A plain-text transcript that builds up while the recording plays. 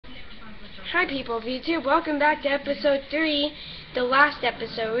Hi people of YouTube, welcome back to episode 3, the last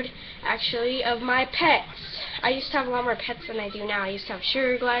episode, actually, of my pets. I used to have a lot more pets than I do now. I used to have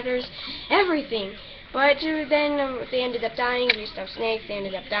sugar gliders, everything. But then they ended up dying. We used to have snakes, they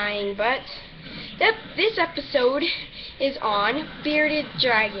ended up dying. But this episode is on bearded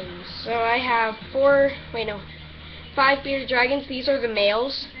dragons. So I have 5 bearded dragons. These are the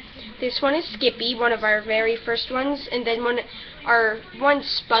males. This one is Skippy, one of our very first ones, and then one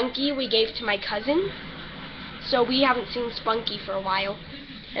Spunky we gave to my cousin. So we haven't seen Spunky for a while.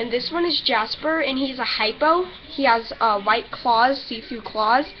 And this one is Jasper, and he's a hypo. He has white claws, see-through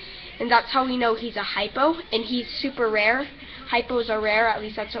claws, and that's how we know he's a hypo, and he's super rare. Hypos are rare, at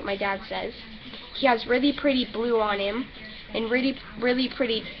least that's what my dad says. He has really pretty blue on him, and really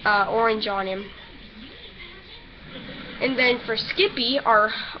pretty orange on him. And then for Skippy,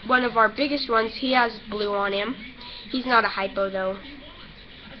 one of our biggest ones, he has blue on him. He's not a hypo though.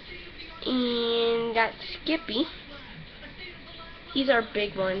 And that's Skippy. He's our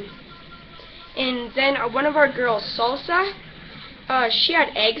big one. And then one of our girls, Salsa, she had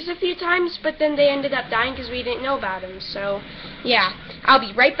eggs a few times, but then they ended up dying because we didn't know about them. So, yeah. I'll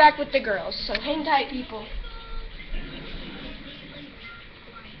be right back with the girls. So hang tight, people.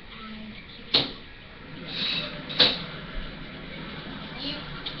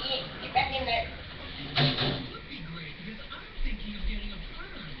 Get back in there.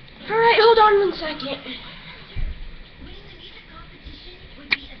 Alright, hold on 1 second.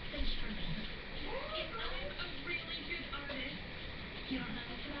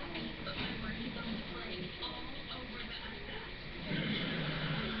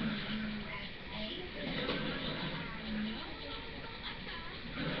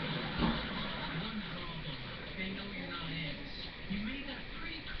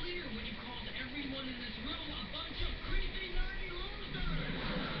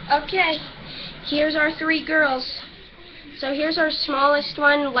 Okay, here's our 3 girls. So here's our smallest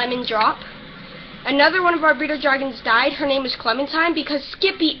one, Lemon Drop. Another one of our bearded dragons died. Her name is Clementine because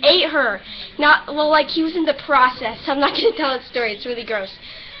Skippy ate her. He was in the process. I'm not going to tell that story. It's really gross.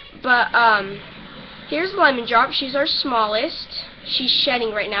 But, here's Lemon Drop. She's our smallest. She's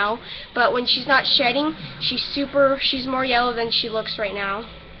shedding right now. But when she's not shedding, she's more yellow than she looks right now.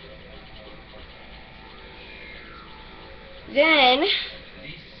 Then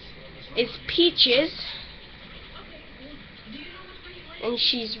is Peaches, and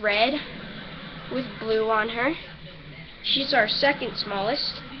she's red with blue on her. She's our second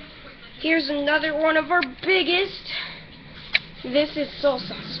smallest. Here's another one of our biggest. This is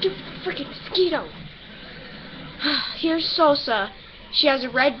Salsa. Stupid freaking mosquito. Here's Salsa. She has a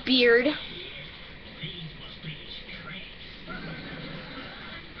red beard.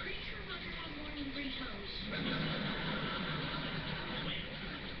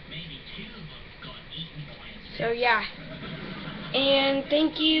 So yeah, and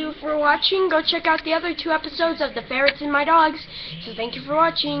thank you for watching. Go check out the other 2 episodes of The Ferrets and My Dogs. So thank you for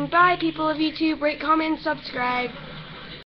watching. Bye, people of YouTube. Rate, comment, subscribe.